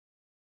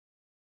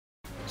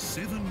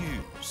7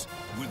 News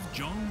with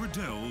John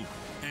Riddell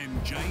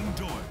and Jane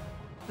Doyle.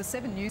 The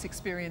 7 News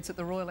experience at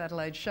the Royal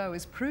Adelaide Show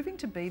is proving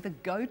to be the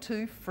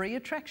go-to free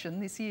attraction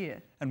this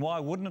year. And why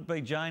wouldn't it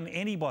be, Jane?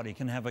 Anybody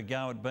can have a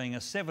go at being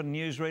a 7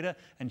 News reader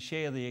and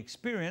share the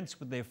experience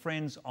with their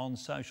friends on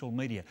social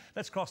media.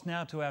 Let's cross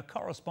now to our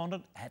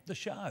correspondent at the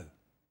show.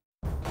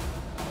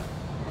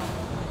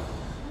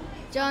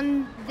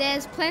 John,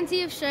 there's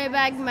plenty of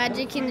showbag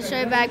magic in the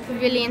showbag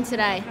pavilion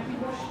today.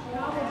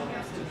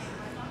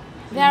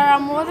 There are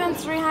more than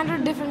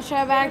 300 different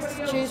showbags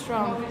to choose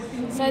from,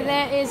 so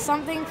there is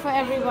something for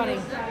everybody.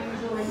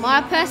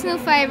 My personal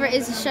favourite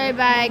is the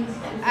showbag,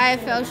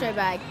 AFL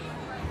showbag.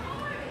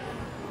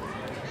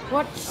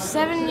 Watch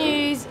 7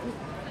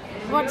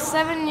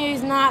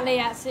 News nightly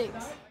at 6.